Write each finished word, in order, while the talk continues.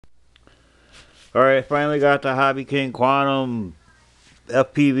Alright, finally got the HobbyKing Quantum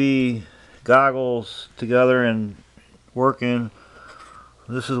FPV goggles together and working.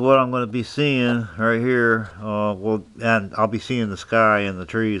 This is what I'm going to be seeing right here. Well, and I'll be seeing the sky and the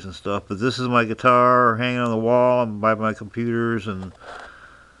trees and stuff. But this is my guitar hanging on the wall by my computers and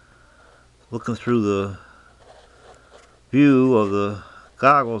looking through the view of the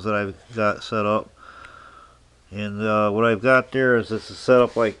goggles that I've got set up. And what I've got there is it's set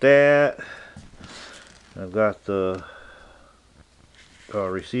up like that. I've got the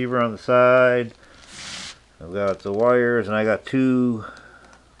receiver on the side. I've got the wires, and I got two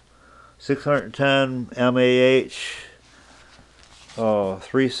 610 mAh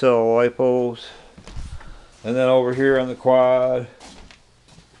 3-cell lipos. And then over here on the quad,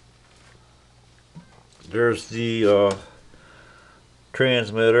 there's the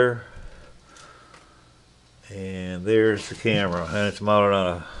transmitter, and there's the camera, and it's mounted on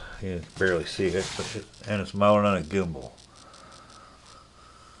a, you can barely see it, and it's mounted on a gimbal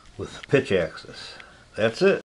with pitch axis. That's it.